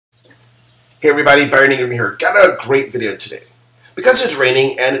Hey everybody, Byron Ingram here. Got a great video today. Because it's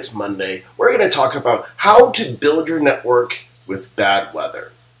raining and it's Monday, we're going to talk about how to build your network with bad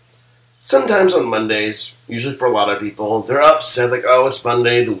weather. Sometimes on Mondays, usually for a lot of people, they're upset like, oh, it's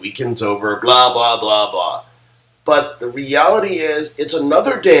Monday, the weekend's over, blah, blah, blah, blah. But the reality is, it's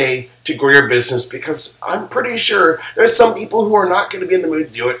another day to grow your business because I'm pretty sure there's some people who are not going to be in the mood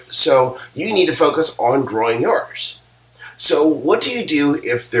to do it, so you need to focus on growing yours. So what do you do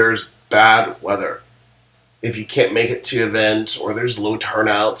if there's bad weather? If you can't make it to events or there's low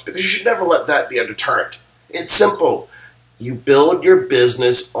turnouts, because you should never let that be a deterrent. It's simple. You build your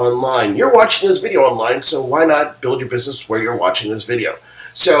business online. You're watching this video online, so why not build your business where you're watching this video?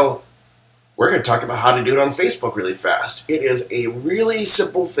 So we're going to talk about how to do it on Facebook really fast. It is a really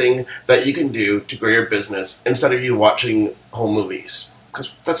simple thing that you can do to grow your business instead of you watching home movies,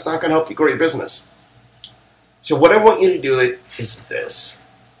 because that's not going to help you grow your business. So what I want you to do is this.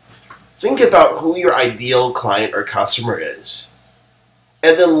 Think about who your ideal client or customer is,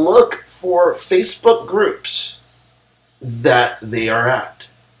 and then look for Facebook groups that they are at.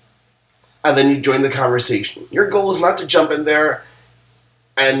 And then you join the conversation. Your goal is not to jump in there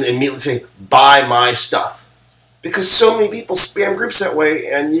and immediately say, buy my stuff. Because so many people spam groups that way,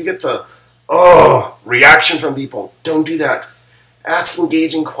 and you get the, reaction from people. Don't do that. Ask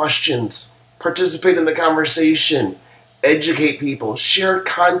engaging questions. Participate in the conversation. Educate people. Share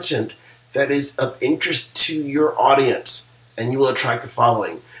content that is of interest to your audience, and you will attract a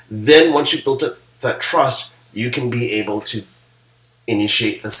following. Then once you've built that trust, you can be able to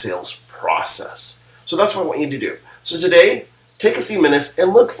initiate the sales process. So that's what I want you to do. So today, take a few minutes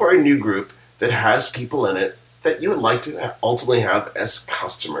and look for a new group that has people in it that you would like to ultimately have as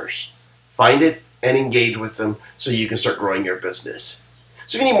customers. Find it and engage with them so you can start growing your business.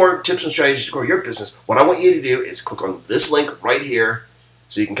 So if you need more tips and strategies to grow your business, what I want you to do is click on this link right here,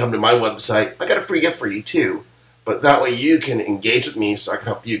 so you can come to my website. I got a free gift for you too, but that way you can engage with me so I can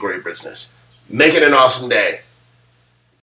help you grow your business. Make it an awesome day.